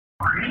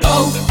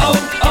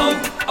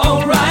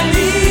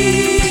O'Reilly!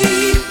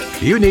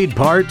 You need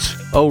parts?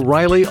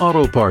 O'Reilly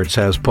Auto Parts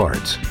has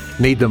parts.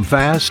 Need them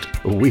fast?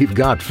 We've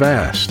got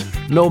fast.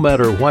 No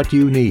matter what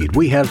you need,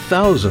 we have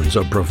thousands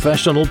of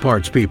professional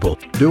parts people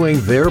doing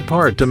their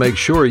part to make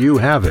sure you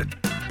have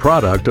it.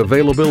 Product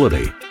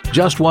availability.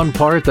 Just one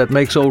part that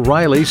makes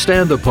O'Reilly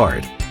stand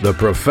apart. The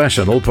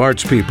professional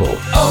parts people.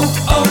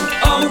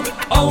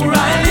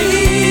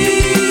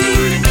 O'Reilly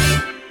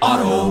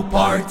Auto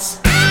Parts.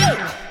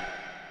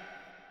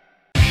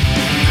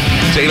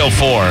 It's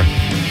 8:04.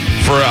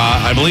 For,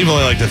 I believe,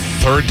 only like the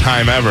third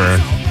time ever,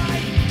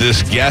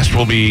 this guest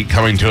will be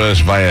coming to us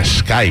via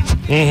Skype.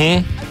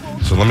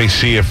 Mm-hmm. So let me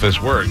see if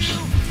this works.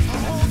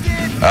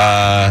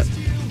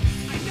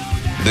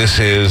 This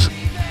is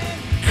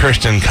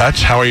Kirstin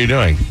Cutts. How are you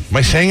doing? Am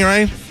I saying it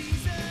right?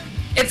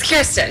 It's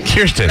Kirstin.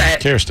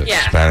 Kirstin.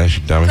 Yeah. Spanish,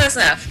 dummy. Close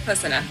enough.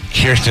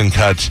 Kirstin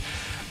Cutts,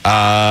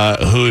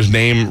 whose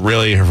name,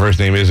 really, her first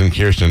name isn't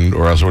Kirstin,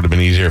 or else it would have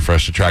been easier for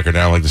us to track her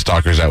down like the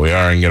stalkers that we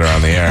are and get her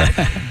on the air.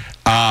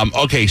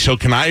 Okay, so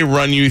can I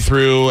run you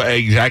through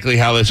exactly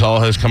how this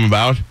all has come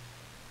about?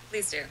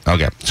 Please do.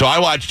 Okay, so I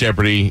watch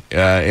Jeopardy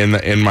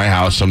in my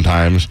house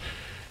sometimes,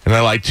 and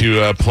I like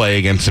to play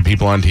against the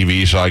people on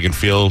TV so I can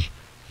feel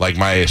like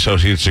my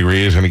associate's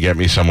degree is going to get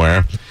me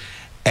somewhere.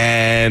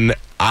 And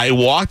I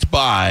walked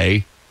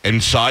by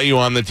and saw you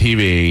on the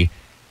TV,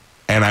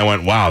 and I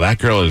went, wow, that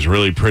girl is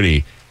really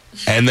pretty.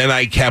 And then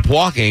I kept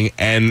walking,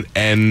 and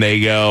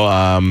they go,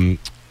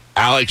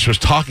 Alex was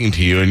talking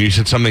to you, and you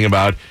said something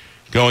about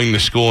going to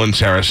school in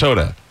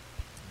Sarasota.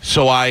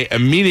 So I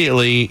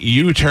immediately,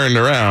 you turned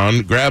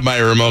around, grabbed my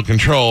remote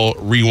control,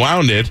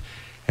 rewound it,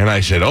 and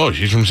I said, oh,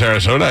 she's from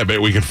Sarasota. I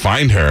bet we could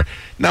find her.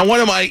 Now,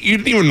 you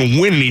didn't even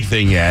win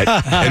anything yet,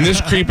 and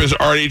this creep is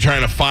already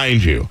trying to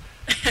find you.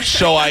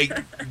 So I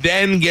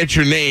then get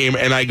your name,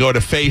 and I go to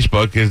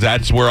Facebook, because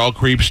that's where all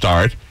creeps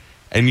start,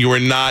 and you were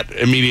not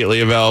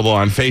immediately available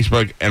on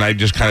Facebook, and I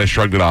just kind of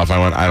shrugged it off. I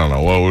went, I don't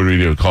know, what would we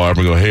do? Call her up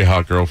and go, hey,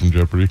 hot girl from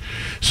Jeopardy?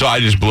 So I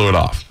just blew it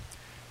off.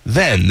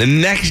 Then, the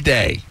next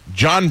day,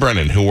 John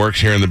Brennan, who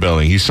works here in the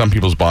building, he's some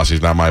people's boss, he's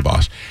not my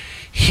boss,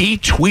 he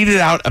tweeted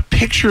out a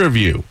picture of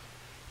you,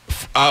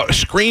 a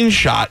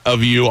screenshot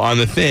of you on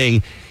the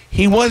thing.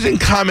 He wasn't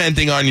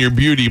commenting on your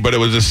beauty, but it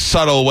was a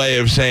subtle way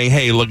of saying,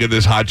 hey, look at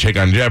this hot chick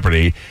on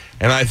Jeopardy.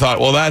 And I thought,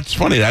 well, that's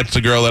funny. That's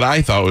the girl that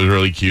I thought was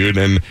really cute,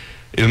 and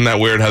isn't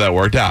that weird how that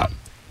worked out?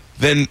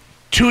 Then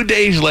 2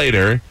 days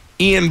later,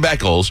 Ian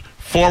Beckles,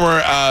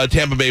 former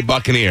Tampa Bay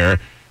Buccaneer,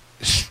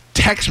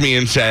 texts me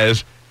and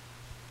says,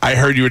 I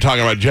heard you were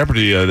talking about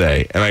Jeopardy the other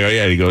day. And I go,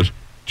 yeah. And he goes,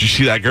 did you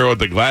see that girl with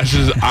the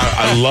glasses?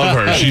 I love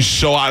her. She's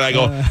so hot. I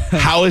go,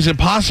 how is it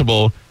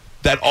possible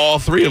that all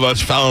three of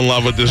us fell in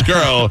love with this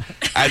girl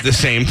at the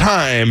same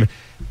time?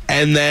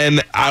 And then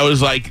I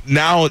was like,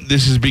 now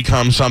this has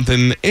become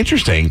something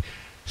interesting.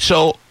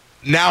 So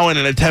now in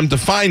an attempt to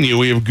find you,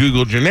 we have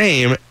Googled your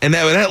name, and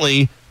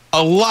evidently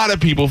a lot of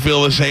people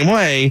feel the same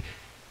way.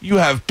 You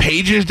have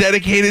pages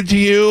dedicated to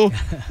you.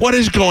 What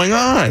is going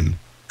on?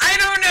 I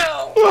don't know.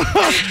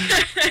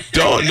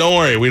 Don't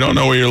worry. We don't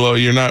know where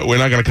you're not. We're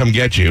not going to come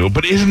get you.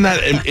 But isn't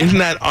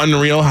that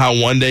unreal? How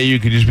one day you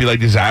could just be like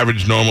this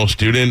average normal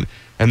student,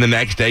 and the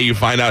next day you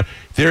find out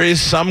there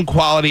is some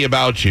quality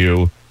about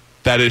you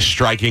that is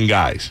striking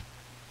guys.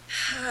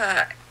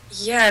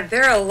 Yeah,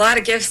 there are a lot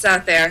of gifts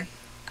out there.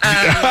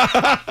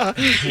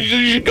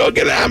 You should go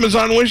get an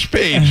Amazon wish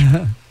page.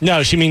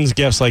 No, she means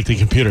gifts like the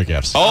computer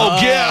gifts.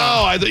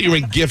 I thought you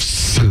meant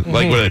gifts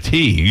like with a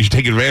T. You should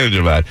take advantage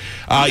of that.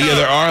 Yeah,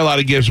 there are a lot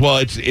of gifts. Well,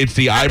 it's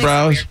the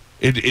eyebrows.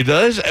 It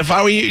does. If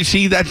I were you,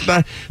 see,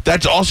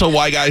 that's also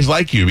why guys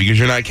like you, because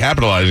you're not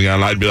capitalizing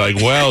on it. I'd be like,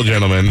 well,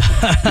 gentlemen,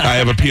 I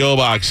have a P.O.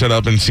 box set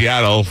up in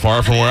Seattle,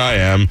 far from where I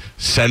am.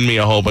 Send me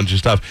a whole bunch of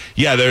stuff.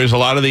 Yeah, there's a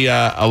lot of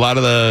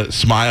the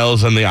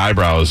smiles and the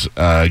eyebrows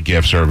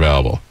gifts are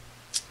available.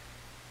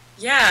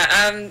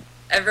 Yeah,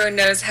 everyone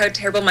knows how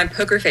terrible my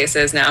poker face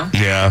is now.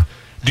 Yeah.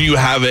 Do you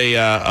have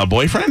a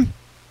boyfriend?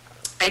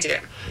 I do.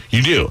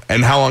 You do?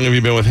 And how long have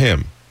you been with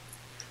him?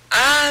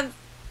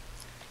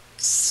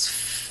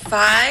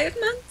 5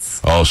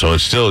 months. Oh, so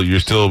it's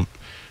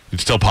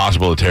still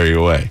possible to tear you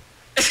away.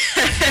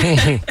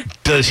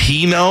 Does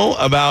he know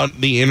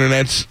about the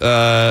internet's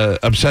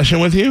obsession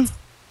with you?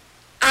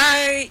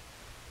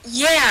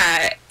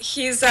 Yeah,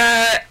 he's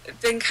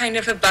been kind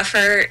of a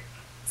buffer.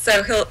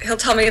 So he'll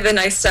tell me the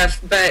nice stuff,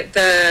 but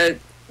the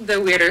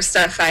weirder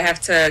stuff I have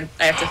to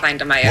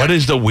find on my own. What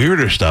is the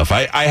weirder stuff?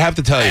 I have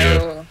to tell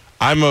you,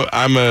 I'm a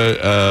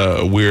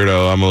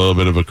weirdo. I'm a little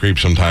bit of a creep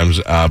sometimes,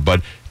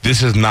 but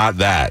this is not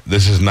that.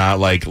 This is not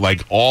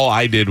like all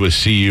I did was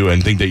see you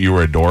and think that you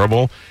were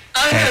adorable.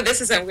 Oh, no,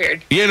 this isn't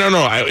weird. Yeah,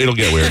 no, it'll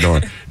get weird.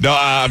 Don't worry. No,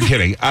 I'm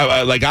kidding.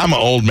 I'm an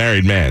old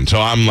married man,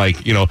 so I'm like,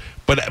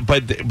 but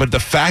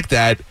the fact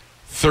that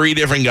 3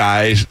 different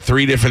guys,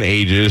 3 different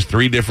ages,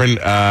 3 different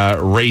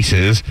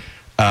races,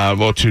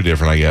 2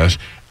 different, I guess,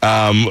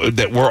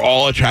 that we're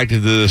all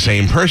attracted to the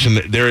same person.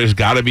 There has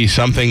got to be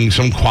some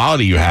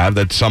quality you have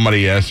that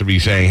somebody has to be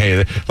saying,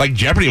 hey, like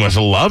Jeopardy must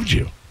have loved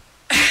you.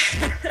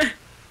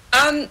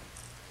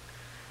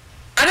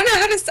 I don't know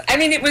how to. I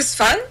mean, it was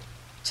fun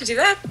to do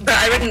that, but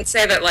I wouldn't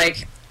say that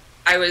like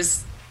I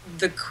was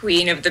the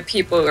queen of the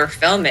people who were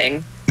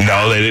filming.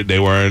 No, they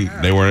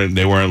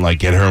weren't like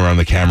get her around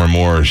the camera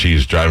more. Or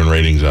she's driving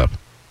ratings up.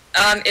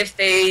 If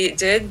they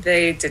did,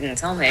 they didn't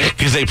tell me.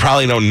 Because they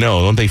probably don't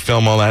know. Don't they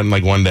film all that in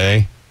like one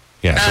day?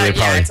 Yeah, so they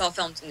probably, yeah, it's all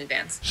filmed in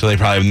advance. So they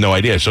probably have no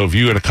idea. So if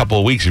you in a couple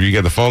of weeks, if you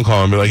get the phone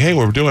call and be like, "Hey,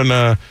 we're doing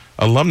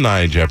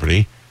alumni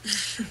Jeopardy,"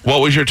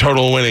 what was your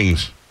total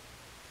winnings?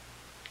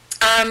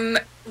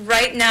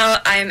 Right now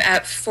I'm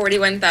at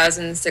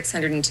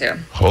 41,602.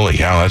 Holy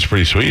cow, that's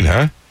pretty sweet,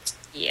 huh?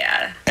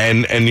 Yeah.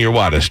 And you're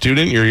what? A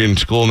student? You're in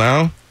school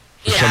now?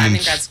 Yeah, I'm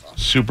in grad school.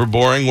 Super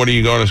boring. What are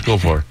you going to school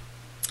for?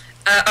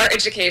 Art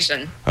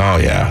education. Oh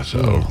yeah,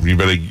 so you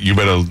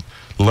better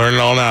learn it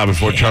all now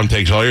before Trump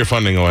takes all your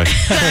funding away.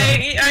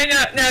 I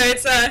know. No,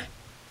 it's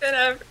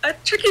been a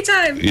tricky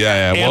time.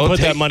 Yeah. And put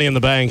that money in the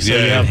bank so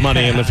you have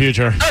money in the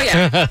future. Oh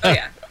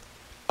yeah.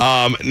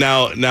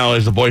 Now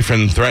is the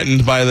boyfriend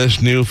threatened by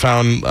this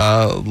newfound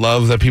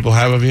love that people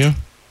have of you?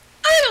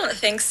 I don't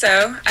think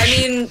so. I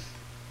mean,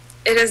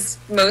 it is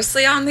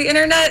mostly on the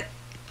internet,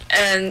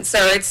 and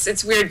so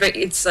it's weird, but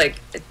it's like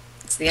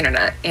it's the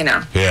internet, you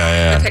know.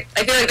 Yeah.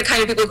 I feel like the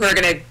kind of people who are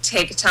going to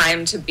take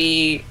time to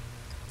be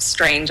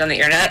strange on the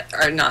internet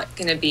are not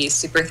going to be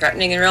super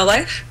threatening in real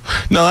life.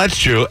 No, that's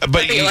true.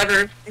 But you'll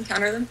ever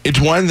encounter them. It's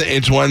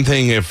one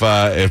thing if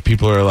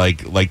people are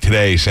like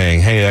today saying,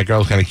 "Hey, that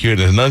girl's kind of cute."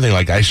 There's another thing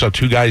like I saw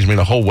two guys made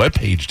a whole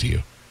webpage to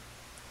you.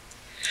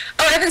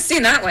 Oh, I haven't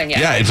seen that one yet.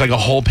 Yeah, it's like a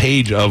whole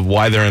page of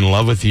why they're in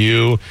love with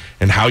you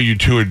and how you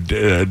two are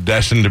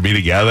destined to be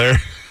together.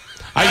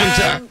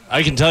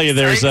 I can tell you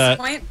there's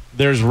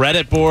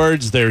Reddit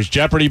boards, there's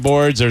Jeopardy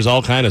boards, there's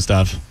all kind of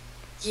stuff.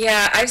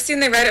 Yeah, I've seen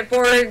the Reddit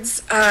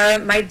boards.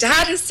 My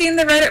dad has seen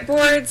the Reddit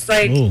boards.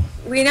 Like,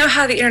 we know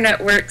how the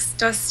internet works.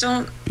 Just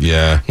don't.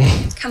 Yeah.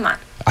 Come on.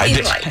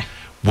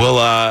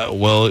 Well,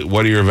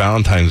 what are your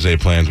Valentine's Day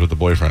plans with the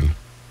boyfriend?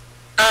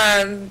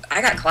 I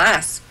got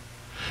class.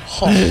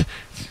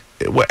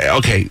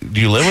 Okay, do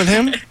you live with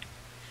him?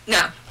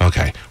 No.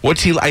 Okay.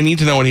 What's he? I need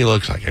to know what he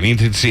looks like. I need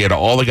to see it.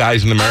 All the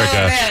guys in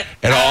America.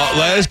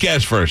 Let us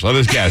guess first. Let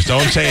us guess.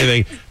 Don't say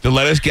anything.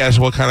 Let us guess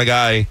what kind of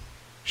guy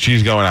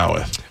she's going out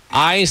with.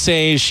 I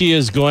say she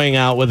is going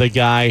out with a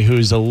guy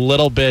who's a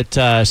little bit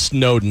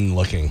Snowden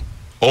looking.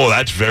 Oh,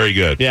 that's very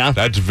good. Yeah,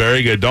 that's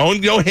very good.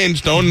 Don't go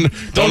hints. Don't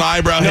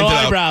eyebrow hint. No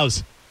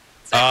eyebrows.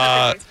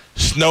 By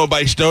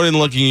Snowden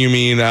looking, you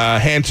mean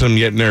handsome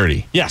yet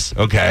nerdy? Yes.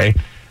 Okay.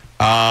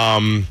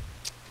 I'm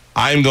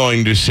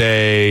going to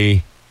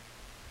say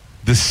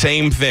the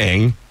same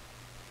thing,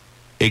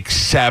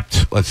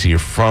 except let's see. You're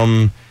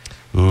from.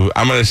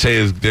 I'm going to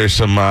say there's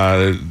some.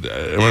 I'm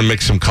going to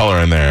mix some color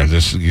in there.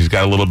 He's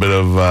got a little bit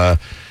of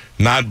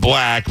not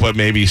black, but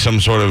maybe some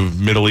sort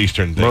of Middle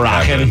Eastern thing.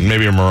 Moroccan,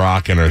 maybe a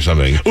Moroccan or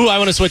something. Ooh, I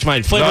want to switch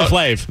mine. Flavor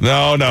Flav.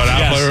 No, not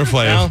Flavor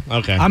Flav. No?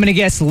 Okay. I'm going to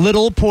guess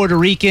little Puerto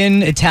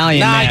Rican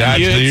Italian man. That's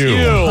you.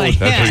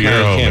 That's what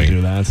you're hoping. Can't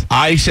do that.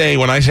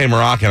 When I say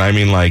Moroccan, I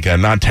mean like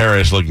not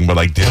terrorist looking, but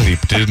like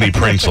Disney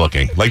Prince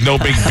looking. Like no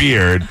big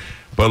beard,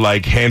 but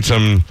like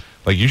handsome.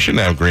 Like, you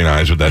shouldn't have green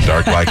eyes with that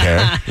dark black hair.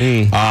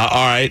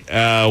 All right.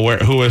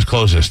 Who was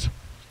closest?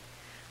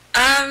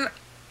 I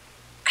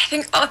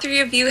think all three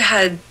of you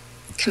had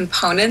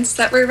components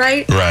that were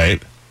right.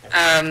 Right.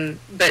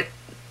 But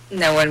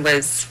no one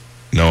was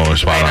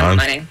spot right on.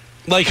 Money.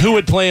 Like, who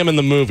would play him in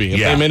the movie? If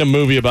they made a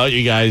movie about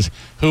you guys,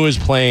 who is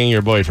playing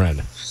your boyfriend?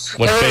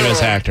 What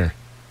famous actor?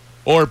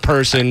 Or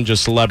person,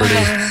 just celebrity?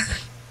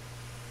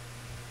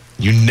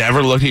 You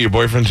never looked at your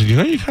boyfriend and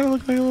said, you kind of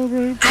look like a little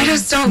Brad Pitt. I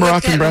just don't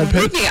Moroccan look at Brad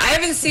Pitt. movie. I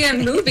haven't seen a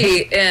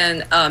movie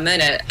in a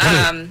minute.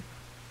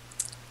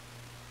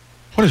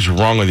 What is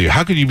wrong with you?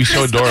 How could you be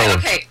so adorable?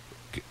 Okay.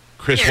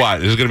 Chris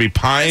what? Is it going to be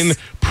Pine?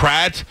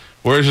 Pratt?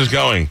 Where is this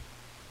going?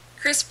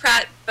 Chris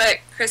Pratt, but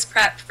Chris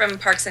Pratt from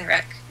Parks and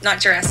Rec, not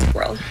Jurassic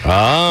World.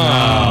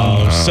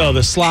 Oh. So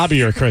the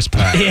slobbier Chris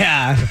Pratt.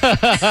 Yeah.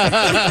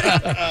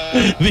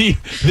 the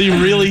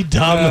really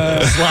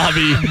dumb,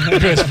 slobby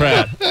Chris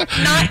Pratt.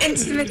 Not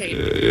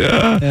intimidating.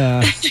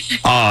 Yeah.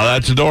 Oh,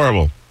 that's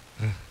adorable.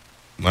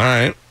 All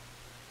right.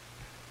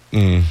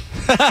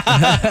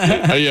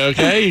 Are you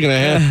okay? You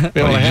gonna be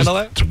able to handle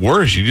it? It's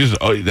worse.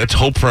 That's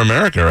hope for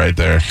America right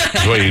there.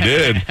 That's what you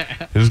did.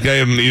 This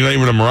guy, he's not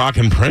even a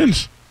Moroccan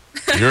prince.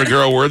 You're a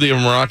girl worthy of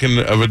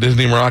a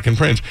Disney Moroccan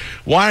prince.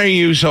 Why are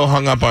you so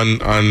hung up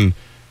on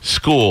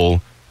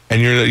school?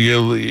 And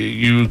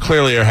you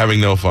clearly are having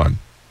no fun.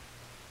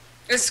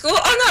 With school?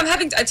 Oh no, I'm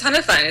having a ton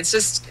of fun. It's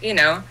just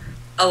a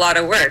lot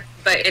of work,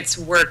 but it's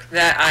work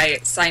that I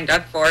signed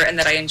up for and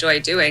that I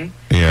enjoy doing.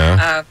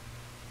 Yeah.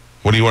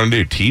 What do you want to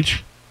do?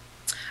 Teach?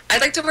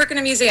 I'd like to work in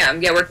a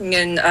museum. Yeah, working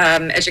in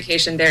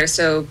education there.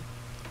 So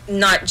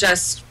not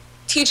just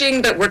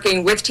teaching, but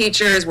working with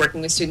teachers,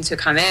 working with students who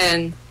come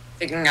in,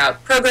 figuring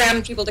out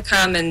programs, people to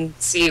come and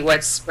see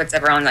what's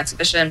ever on the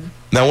exhibition.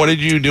 Now, what did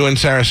you do in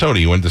Sarasota?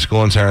 You went to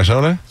school in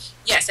Sarasota?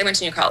 Yes, I went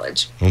to New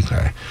College.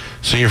 Okay.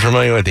 So you're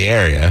familiar with the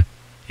area.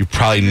 You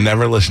probably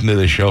never listened to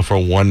the show for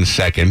 1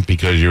 second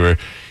because you were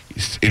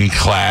in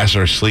class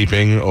or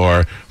sleeping.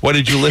 Or what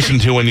did you listen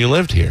to when you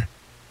lived here?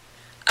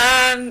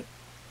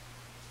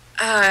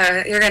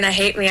 You're gonna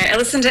hate me. I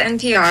listened to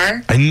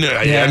NPR. I'm not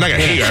gonna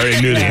hate you. I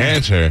already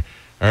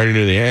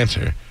knew the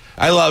answer.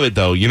 I love it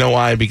though. You know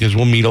why? Because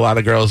we'll meet a lot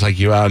of girls like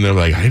you out, and they're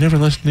like, "I never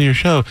listened to your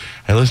show.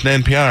 I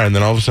listened to NPR," and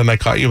then all of a sudden I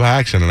caught you by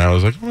accident, and I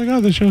was like, "Oh my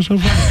god, this show's so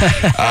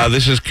fun!"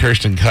 This is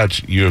Kirstin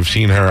Cutts. You have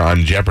seen her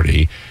on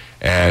Jeopardy.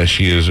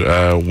 She is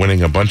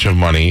winning a bunch of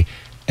money,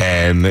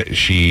 and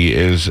she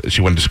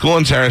went to school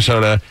in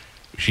Sarasota.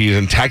 She's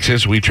in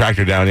Texas. We tracked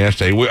her down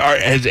yesterday.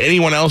 Has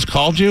anyone else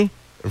called you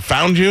or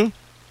found you?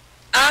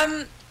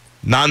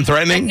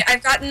 Non-threatening?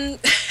 I've gotten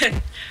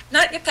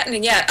not yet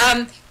threatening yet.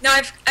 No,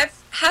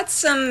 I've had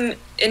some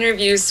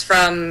interviews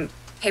from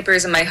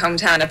papers in my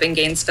hometown up in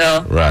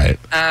Gainesville. Right.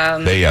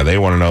 They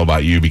want to know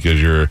about you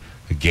because you're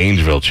a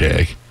Gainesville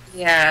chick.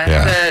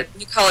 Yeah. The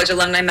New College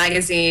Alumni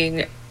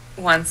Magazine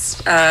wants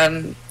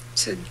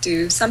to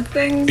do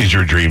something. Is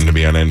your dream to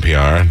be on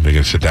NPR? They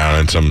can sit down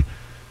and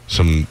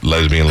some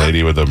lesbian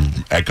lady with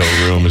an echo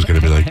room is going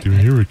to be like, "Dude,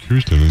 here with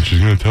Kirstin, and she's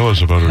going to tell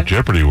us about her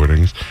Jeopardy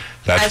winnings."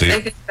 I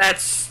think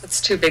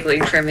that's too big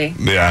league for me.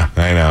 Yeah,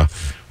 I know.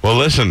 Well,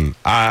 listen,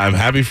 I'm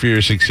happy for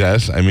your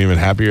success. I'm even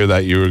happier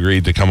that you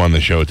agreed to come on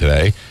the show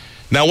today.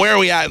 Now, where are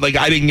we at? Like,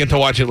 I didn't get to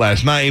watch it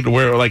last night.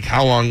 Where, like,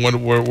 how long?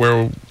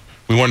 Where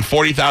we won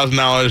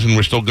 $40,000 and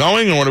we're still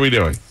going, or what are we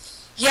doing?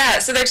 Yeah,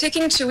 so they're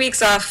taking 2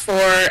 weeks off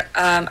for,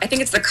 I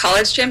think it's the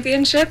college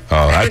championship.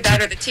 Oh, either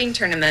that or the teen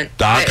tournament.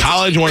 The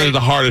college one is the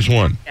hardest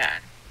one. Yeah.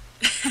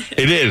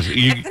 It is.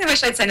 I kind of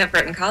wish I'd signed up for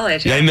it in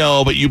college. Yeah. I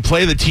know, but you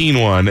play the teen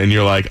one, and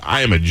you're like,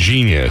 I am a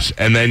genius.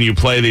 And then you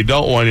play the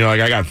adult one, you're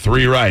like, I got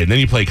 3 right. And then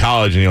you play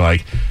college, and you're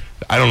like,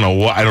 I don't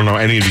know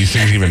any of these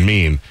things even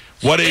mean.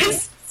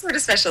 It's sort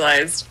of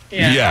specialized.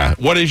 Yeah. Yeah.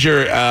 What is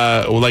your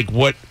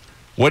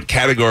what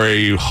category are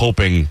you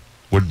hoping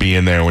would be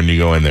in there when you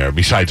go in there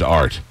besides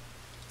art?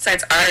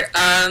 Besides art,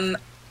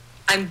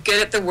 I'm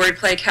good at the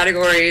wordplay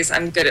categories.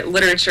 I'm good at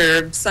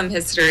literature, some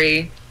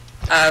history.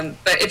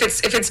 But if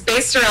it's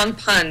based around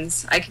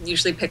puns, I can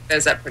usually pick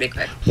those up pretty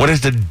quick. What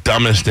is the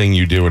dumbest thing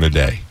you do in a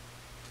day?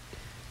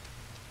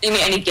 You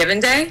mean any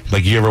given day?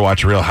 Like, you ever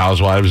watch Real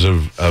Housewives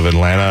of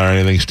Atlanta or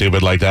anything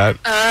stupid like that?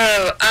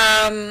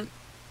 Oh,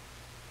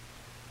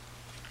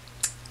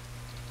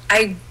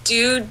 I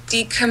do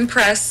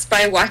decompress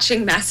by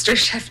watching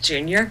MasterChef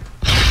Junior.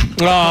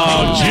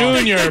 Oh,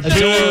 Junior,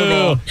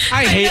 boo!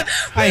 I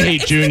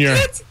hate Junior.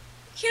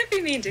 Can't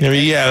be mean to him.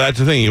 Yeah, that's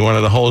the thing.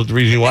 The whole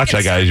reason you watch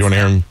that guy is you want to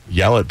hear him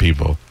yell at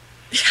people.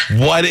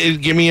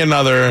 Give me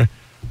another,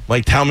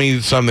 tell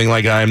me something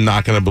like I'm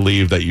not going to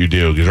believe that you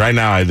do. Because right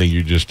now I think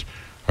you just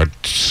are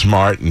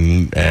smart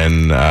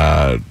and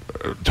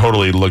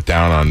totally look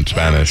down on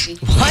Spanish.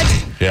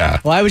 What? Yeah.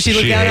 Why would she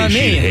look down on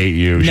me? She'd hate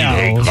you. She'd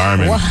hate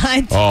Carmen.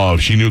 What? Oh,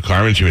 if she knew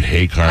Carmen, she would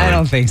hate Carmen. I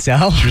don't think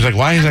so. She was like,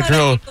 why is that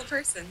girl... I'm not an evil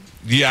person.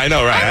 Yeah, I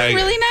know, right? I'm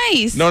really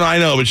nice. No, I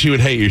know, but she would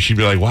hate you. She'd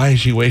be like, why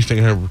is she wasting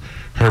her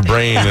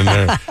brain and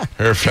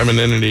her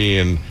femininity?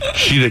 And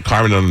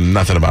Carmen knows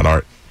nothing about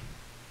art.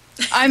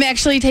 I'm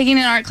actually taking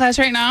an art class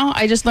right now.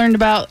 I just learned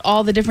about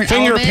all the different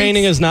Finger elements.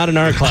 painting is not an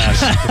art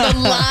class. The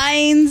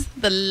lines,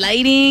 the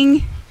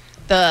lighting,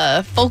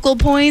 the focal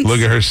points.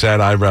 Look at her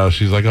sad eyebrows.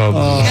 She's like,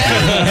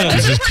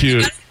 this is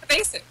cute. That's the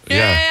basic.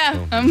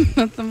 Yeah.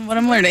 That's what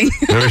I'm learning.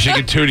 Maybe she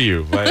could tutor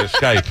you via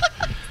Skype.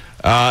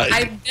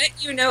 I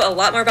bet you know a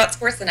lot more about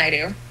sports than I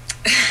do.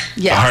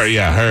 Yes.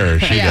 Her.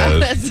 She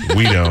does.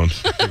 We don't.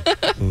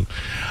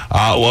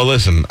 Well,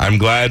 listen, I'm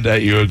glad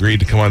that you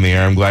agreed to come on the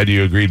air. I'm glad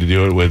you agreed to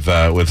do it with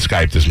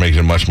Skype. This makes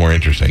it much more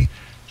interesting.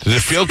 Does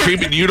it feel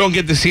creepy? You don't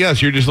get to see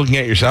us. You're just looking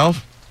at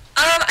yourself?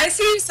 I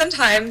see you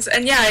sometimes,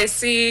 and yeah, I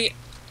see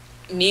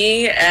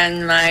me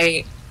and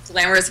my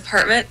glamorous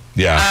apartment.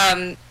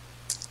 Yeah.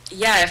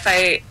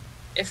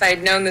 If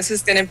I'd known this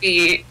was going to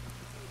be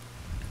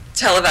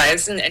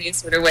televised in any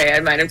sort of way, I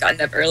might have gotten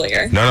up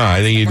earlier. No,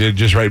 I think you did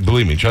just right.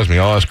 Believe me, trust me,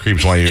 all us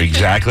creeps want you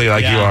exactly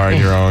like you are in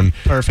your own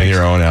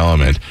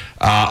element.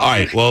 All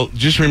right, well,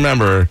 just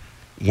remember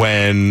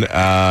when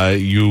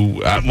you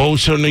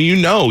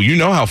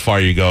know how far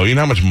you go, you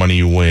know how much money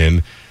you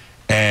win,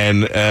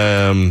 and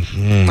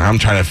I'm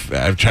trying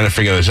to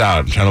figure this out.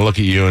 I'm trying to look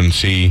at you and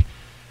see,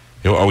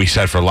 are we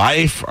set for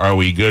life? Are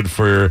we good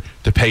to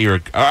pay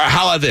your?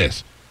 How about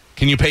this?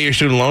 Can you pay your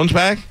student loans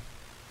back?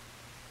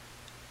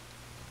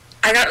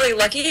 I got really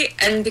lucky,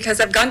 and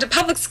because I've gone to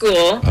public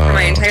school for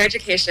my entire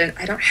education,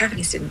 I don't have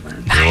any student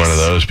loans. You're one of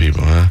those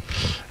people, huh?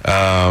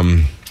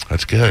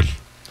 That's good.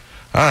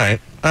 All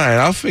right,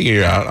 I'll figure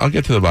you out. I'll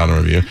get to the bottom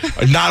of you.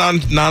 Not on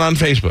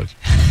Facebook.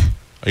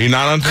 Are you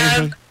not on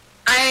Facebook?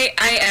 I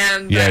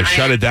am. Yeah,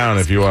 shut it down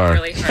if you are.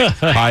 Really hard.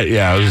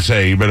 I was going to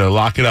say, you better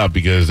lock it up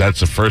because that's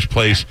the first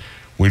place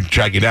we'd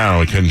track you down.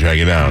 We couldn't track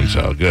you down,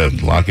 so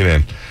good. Lock it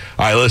in.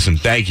 All right, listen,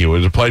 thank you. It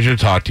was a pleasure to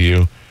talk to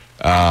you.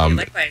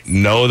 Likewise.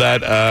 Know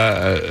that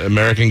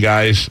American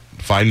guys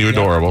find you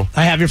adorable.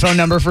 I have your phone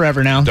number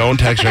forever now. Don't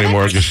text her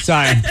anymore because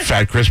Sorry.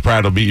 Fat Chris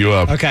Pratt will beat you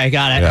up. Okay,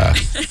 got it. Yeah.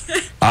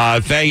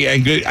 Thank you,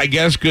 and good. I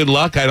guess good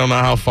luck. I don't know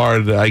how far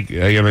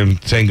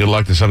I'm saying good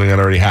luck to something that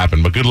already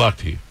happened, but good luck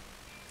to you.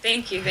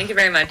 Thank you. Thank you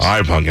very much. All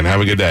right, Pumpkin.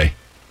 Have a good day.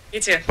 You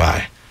too.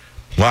 Bye.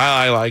 Well,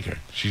 I like her.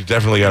 She's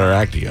definitely got her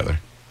act together.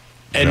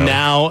 And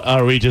now,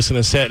 are we just going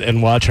to sit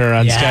and watch her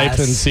on Skype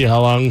and see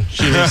how long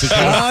she lives to go?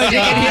 Oh, you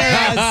can hear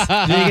us.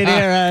 You can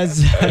hear us.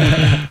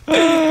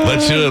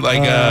 Let's do it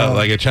like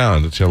a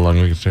challenge. Let's see how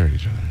long we can stare at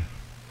each other.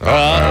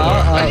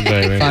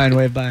 Fine,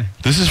 wave by.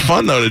 This is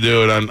fun, though, to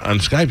do it on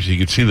Skype so you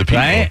can see the people.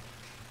 Right?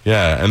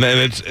 Yeah, and then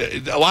it's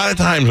a lot of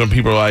times when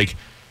people are like,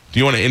 do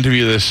you want to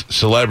interview this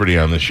celebrity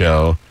on the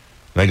show?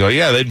 And I go,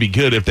 yeah, they'd be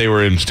good if they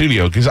were in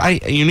studio. Because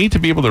you need to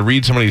be able to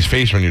read somebody's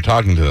face when you're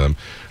talking to them.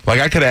 Like,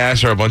 I could have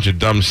asked her a bunch of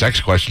dumb sex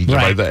questions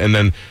like that, and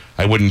then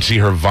I wouldn't see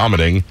her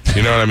vomiting.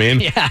 You know what I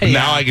mean?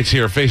 Now I can see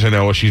her face. I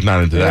know, well, she's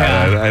not into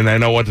that. And I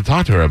know what to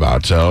talk to her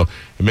about. So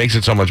it makes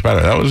it so much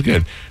better. That was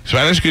good.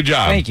 Spanish, good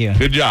job. Thank you.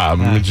 Good job.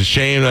 I mean, it's a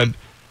shame that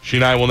she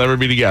and I will never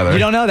be together. You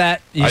don't know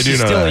that. I do know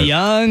still that.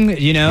 young,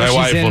 My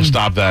wife will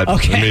stop that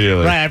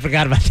immediately. Right, I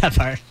forgot about that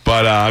part.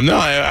 But, no,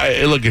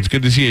 look, it's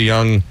good to see a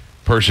young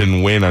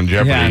person win on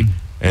Jeopardy.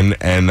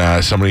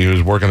 And somebody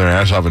who's working their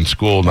ass off in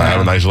school and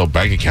have a nice little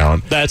bank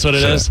account. That's what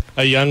it is.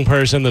 A young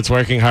person that's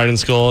working hard in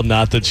school,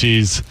 not that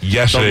she's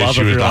yesterday the love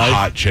she of was your the life.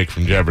 hot chick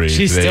from Jeopardy.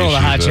 She's Today, still the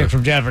hot chick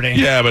from Jeopardy.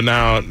 Yeah, but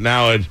now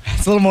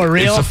it's a little more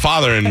real. It's the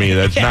father in me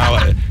that's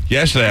now.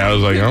 Yesterday I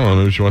was like, I don't know,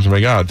 maybe she wants to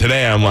make out.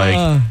 Today I'm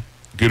like,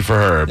 good for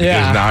her,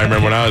 because now I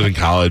remember when I was in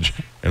college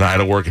and I had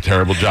to work a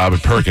terrible job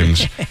at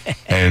Perkins,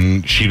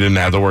 and she didn't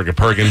have to work at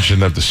Perkins. She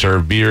didn't have to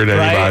serve beer to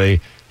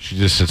anybody. She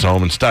just sits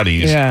home and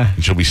studies,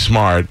 and she'll be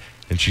smart.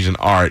 And she's in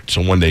art,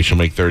 so one day she'll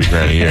make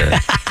 $30,000 a year.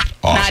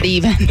 Awesome. Not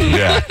even.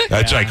 Yeah,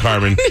 that's right,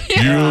 Carmen.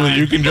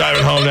 You can drive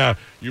it home now.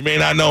 You may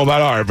not know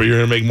about art, but you're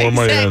going to make more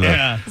money than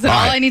that. So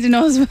all I need to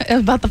know is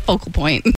about the focal point.